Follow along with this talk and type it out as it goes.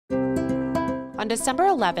On December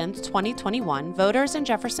 11, 2021, voters in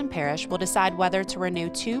Jefferson Parish will decide whether to renew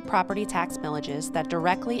 2 property tax millages that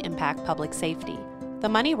directly impact public safety. The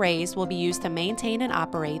money raised will be used to maintain and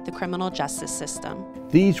operate the criminal justice system.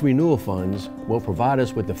 These renewal funds will provide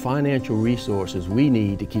us with the financial resources we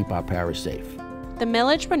need to keep our parish safe. The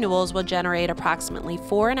millage renewals will generate approximately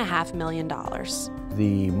 $4.5 million.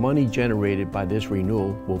 The money generated by this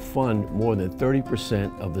renewal will fund more than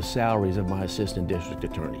 30% of the salaries of my assistant district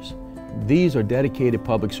attorneys. These are dedicated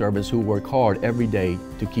public servants who work hard every day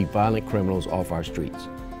to keep violent criminals off our streets.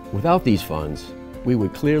 Without these funds, we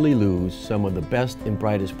would clearly lose some of the best and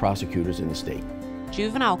brightest prosecutors in the state.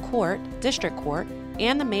 Juvenile court, district court,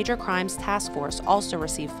 and the Major Crimes Task Force also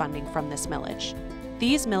receive funding from this millage.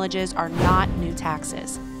 These millages are not new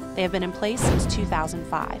taxes. They have been in place since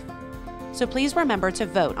 2005. So please remember to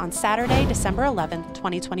vote on Saturday, December 11th,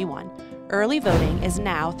 2021. Early voting is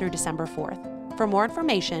now through December 4th. For more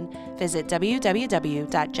information, visit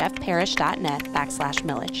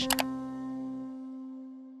www.jeffparish.net/millage.